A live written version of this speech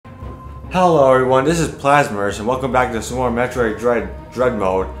Hello everyone, this is Plasmers and welcome back to some more Metroid Dread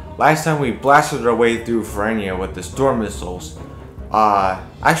mode. Last time we blasted our way through Ferenia with the storm missiles.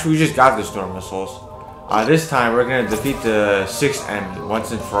 Actually we just got the storm missiles. This time we're gonna defeat the 6th enemy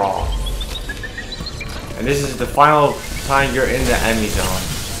once and for all. And this is the final time you're in the enemy zone.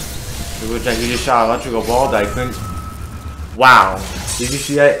 Which he just shot an electrical ball that I couldn't... Wow, did you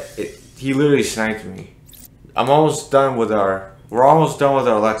see that? He literally sniped me. We're almost done with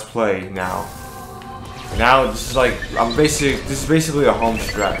our Let's Play now. Now this is like this is basically a home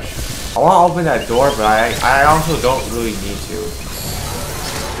stretch. I want to open that door, but I also don't really need to.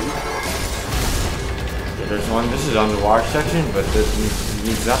 Okay, there's one. This is underwater section, but this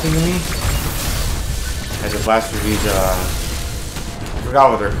means nothing to me. As a blast with these I forgot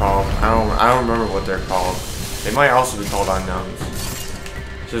what they're called. I don't remember what they're called. They might also be called unknowns.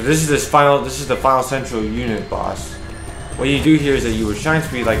 So this is the final central unit boss. What you do here is that you would shine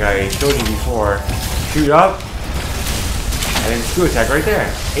speed like I showed you before, shoot up, and then screw attack right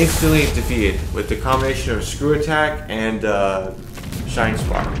there. Instantly defeated with the combination of screw attack and shine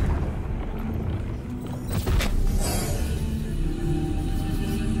spark.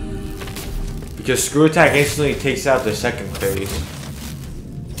 Because screw attack instantly takes out the second phase.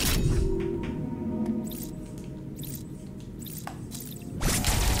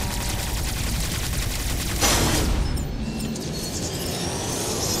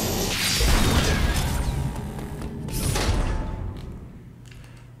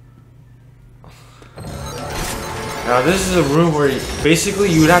 Now this is a room where basically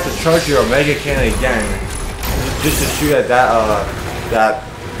you would have to charge your Omega Cannon again, just to shoot at that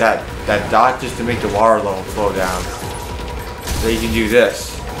dot, just to make the water level slow down. So you can do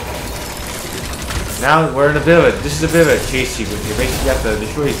this. Now we're in this is a bit of a chase sequence. You basically have to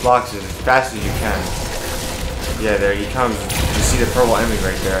destroy these blocks as fast as you can. Yeah, there he comes. You see the purple enemy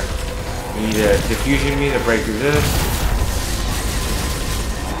right there. You need a diffusion me to break through this.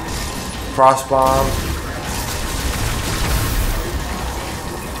 Cross bomb.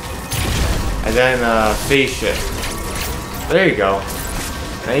 And then phase shift. There you go.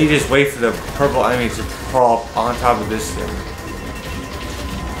 Now you just wait for the purple enemies to crawl on top of this thing.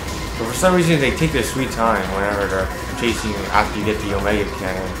 But for some reason they take their sweet time whenever they're chasing you after you get the Omega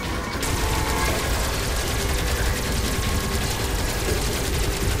Cannon.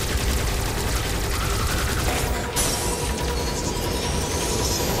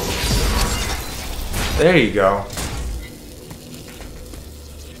 There you go.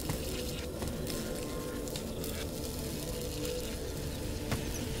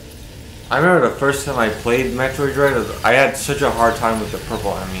 I remember the first time I played Metroid Dread, I had such a hard time with the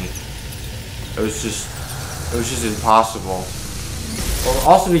purple enemy. It was just impossible. Well,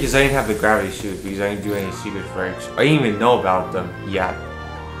 also because I didn't have the gravity suit, because I didn't do any secret breaks. I didn't even know about them yet.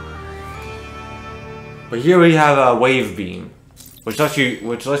 But here we have a wave beam, which lets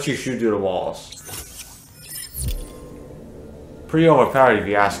you shoot through the walls. Pretty overpowered if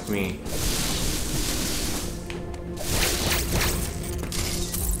you ask me.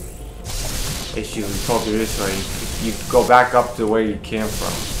 Issue we told you this way, you go back up to where you came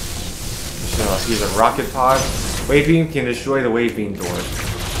from. So here's a rocket pod. Wave beam can destroy the wave beam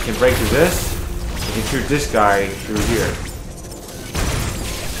doors. You can break through this. You can shoot this guy through here.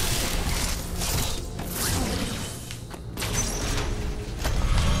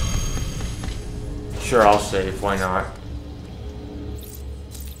 Sure, I'll save. Why not?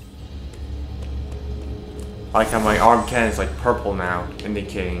 I like how my arm cannon is like purple now,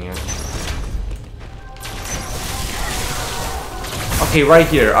 indicating it. Okay, right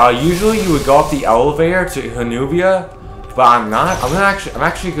here. Usually you would go up the elevator to Hanubia, but I'm not. I'm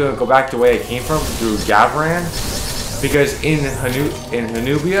actually gonna go back the way I came from through Gavran, because in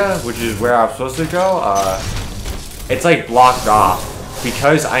Hanubia, which is where I'm supposed to go, it's like blocked off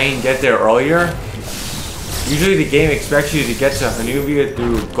because I didn't get there earlier. Usually the game expects you to get to Hanubia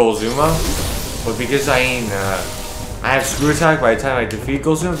through Golzuma, but because I have screw attack by the time I defeat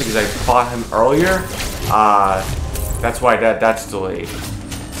Golzuma because I fought him earlier. That's why that's delayed.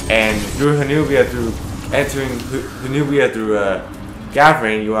 And through Hanubia, entering Hanubia through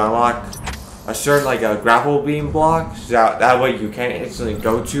Gavran, you unlock a certain a grapple beam block, so that way you can't instantly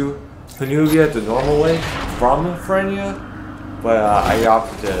go to Hanubia the normal way from Ferenia. But I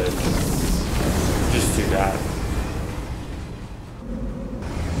opted to just do that.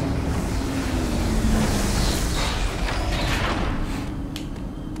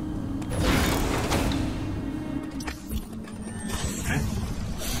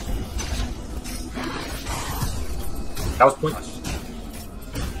 That was pointless.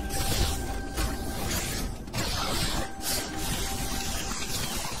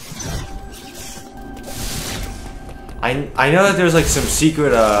 I know that there's like some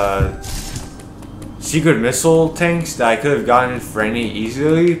secret missile tanks that I could have gotten for any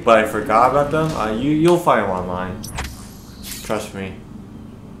easily, but I forgot about them. You'll find them online. Trust me.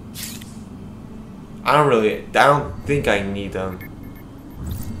 I don't think I need them.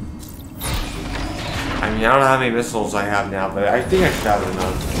 I mean, I don't know how many missiles I have now, but I think I should have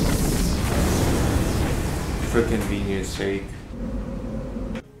enough. For convenience sake.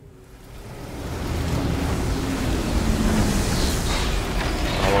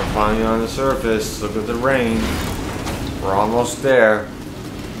 Oh, we're finally on the surface. Look at the rain. We're almost there.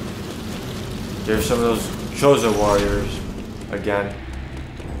 There's some of those Chosen Warriors again.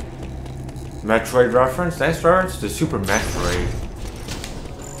 Metroid reference? Nice reference to Super Metroid.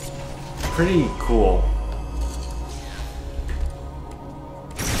 Pretty cool.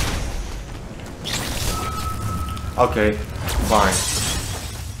 Okay, fine.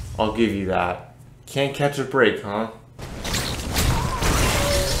 I'll give you that. Can't catch a break, huh?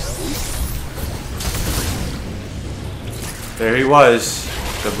 There he was.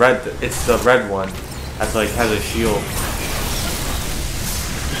 It's the red one. That like has a shield.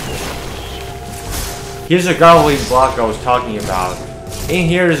 Here's a gobbling block I was talking about. In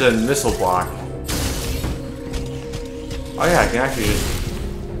here is a missile block. Oh yeah, I can actually just...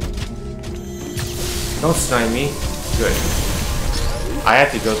 Don't snipe me. Good. I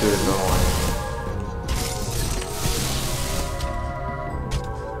have to go through the normal one.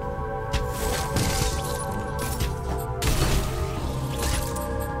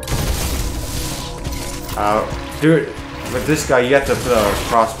 Dude, with this guy, you have to put a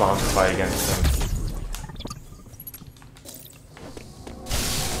cross bomb to fight against him.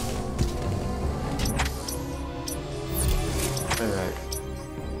 Alright.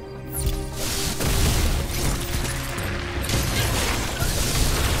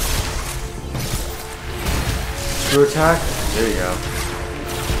 Screw attack? There you go.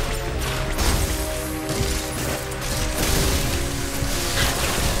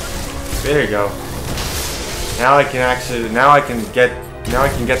 There you go. Now I can get to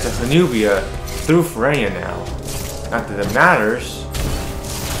Hanubia through Ferenia now. Not that it matters,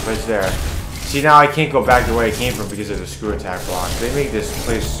 but it's there. See, now I can't go back the way I came from because of the screw attack block. They make this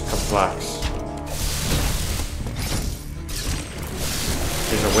place complex.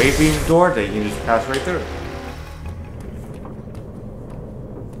 There's a wave beam door that you can just pass right through.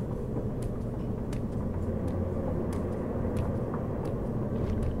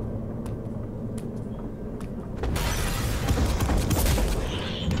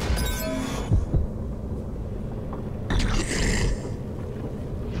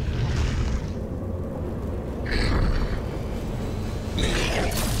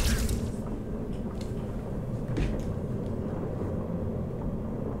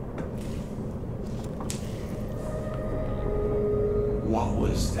 What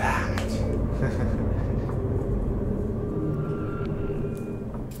was that?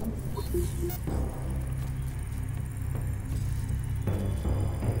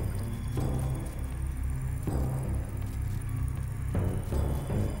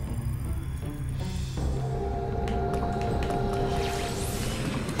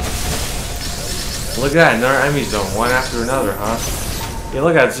 Look at that, another enemy zone, one after another, huh? Yeah,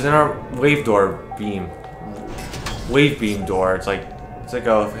 look at it, it's another wave beam door. It's like it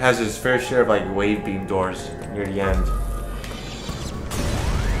has its fair share of like wave beam doors near the end.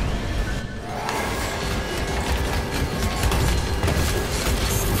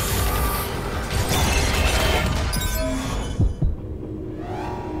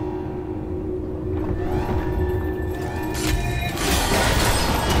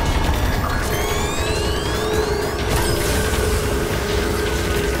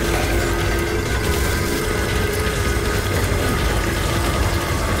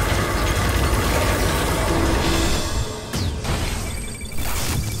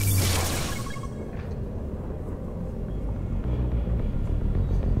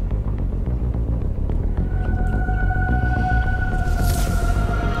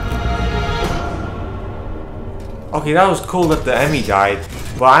 Okay, that was cool that the Emmy died,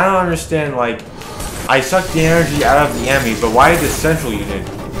 but I don't understand, like, I sucked the energy out of the Emmy, but why did the central unit,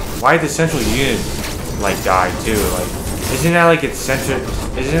 like, die, too? Like, isn't that like a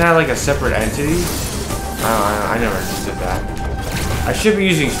separate entity? I never understood that. I should be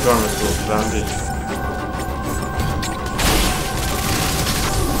using Storm Missiles, but I'm just...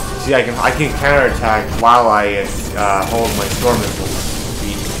 See, I can counterattack while I, hold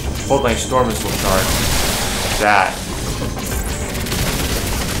my Storm Missile charge. That.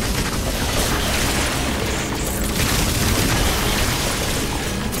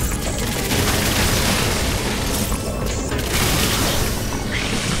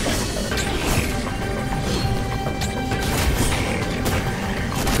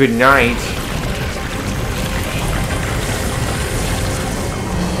 good night.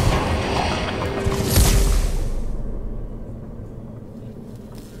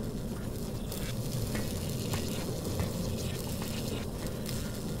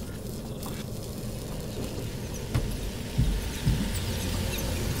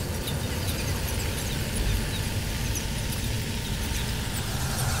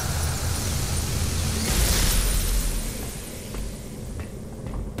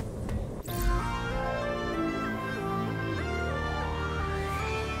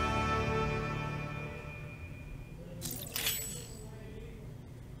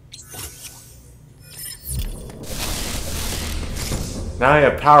 Now I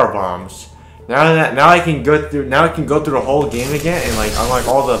have power bombs. Now I can go through the whole game again and like unlock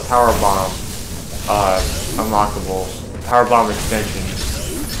all the power bomb unlockables, power bomb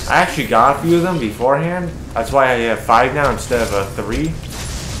extensions. I actually got a few of them beforehand. That's why I have 5 now instead of 3.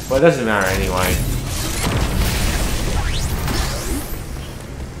 But it doesn't matter anyway.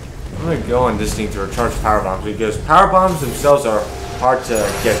 I'm gonna go on this thing to recharge power bombs because power bombs themselves are hard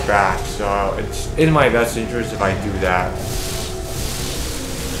to get back. So it's in my best interest if I do that.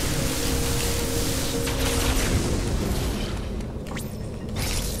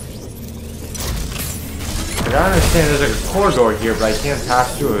 I understand there's like a corridor here, but I can't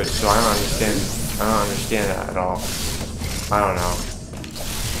pass through it, so I don't understand that at all. I don't know.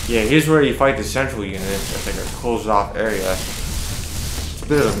 Yeah, here's where you fight the central unit. It's like a closed off area. It's a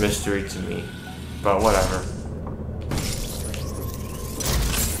bit of a mystery to me, but whatever.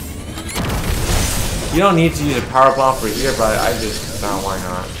 You don't need to use a power bomb for here, but I just thought why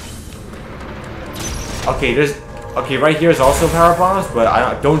not. Okay, right here is also power bombs, but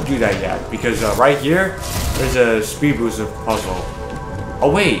I don't do that yet because right here there's a speed boost of puzzle. Oh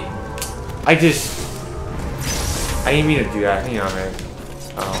wait, I didn't mean to do that. Hang on, man.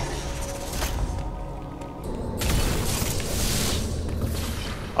 Oh.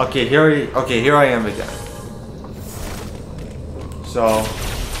 Okay, here I am again. So,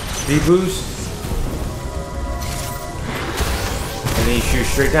 speed boost, and then you shoot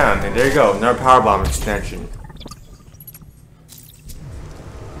straight down, and there you go, another power bomb extension.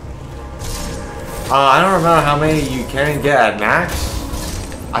 I don't remember how many you can get at max.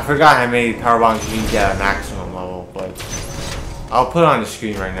 I forgot how many power bombs you can get at maximum level, but I'll put it on the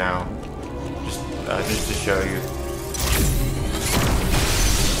screen right now, just to show you.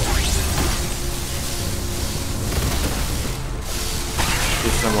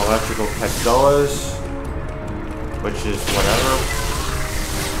 Just some electrical pedolas, which is whatever.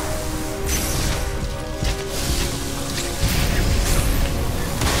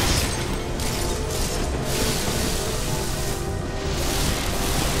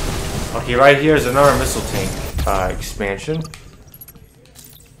 Okay, right here is another missile tank expansion.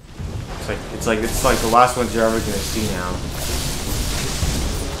 It's like the last ones you're ever gonna see now.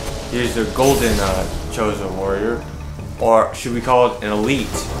 Here's the golden chosen warrior, or should we call it an elite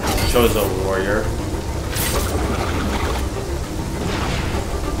chosen warrior?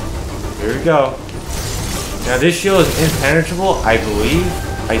 Here we go. Now this shield is impenetrable, I believe.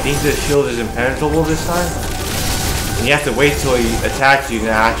 I think this shield is impenetrable this time. And you have to wait till he attacks you to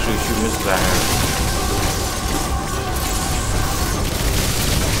actually shoot missiles at him.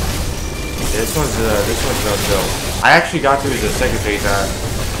 Yeah, this one's no joke. I actually got through the second phase.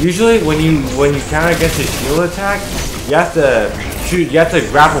 Usually when you counter against a shield attack, you have to shoot. You have to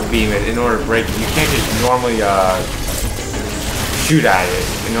grapple beam it in order to break it. You can't just normally shoot at it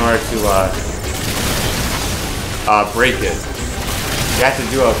in order to break it. You have to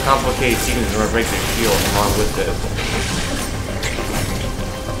do a complicated sequence in order to break the shield along with it.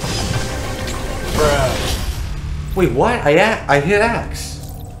 Wait, what? I hit X.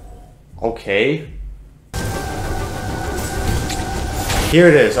 Okay. Here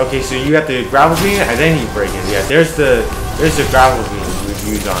it is. Okay, so you have to gravel beam it and then you break it. Yeah, there's the gravel beam you would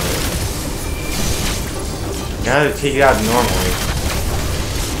use on it. You have to take it out normally.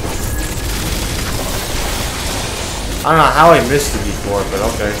 I don't know how I missed it before, but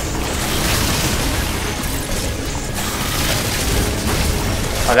okay.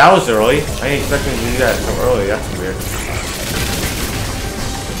 Oh, that was early. I didn't expect him to do that so early. That's weird.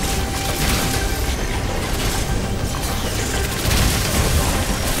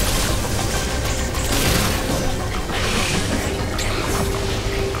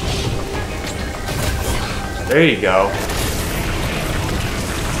 There you go.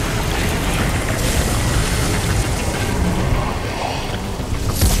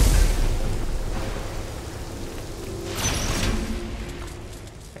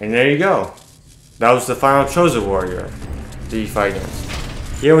 And there you go. That was the final chosen warrior that you fight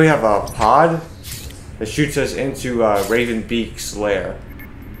against. Here we have a pod that shoots us into Ravenbeak's lair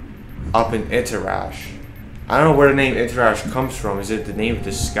up in Iterash. I don't know where the name Iterash comes from. Is it the name of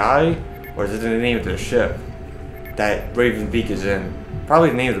the sky, or is it the name of the ship that Ravenbeak is in? Probably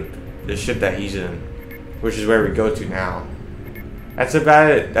the name of the ship that he's in, which is where we go to now. That's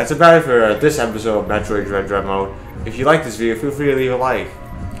about it. That's about it for this episode of Metroid Dread Mode. If you like this video, feel free to leave a like.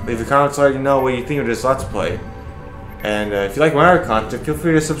 Leave a comment so I can know what you think of this Let's Play. And if you like my other content, feel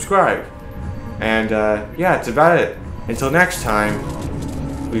free to subscribe. And yeah, that's about it. Until next time,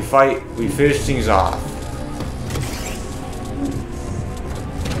 we finish things off.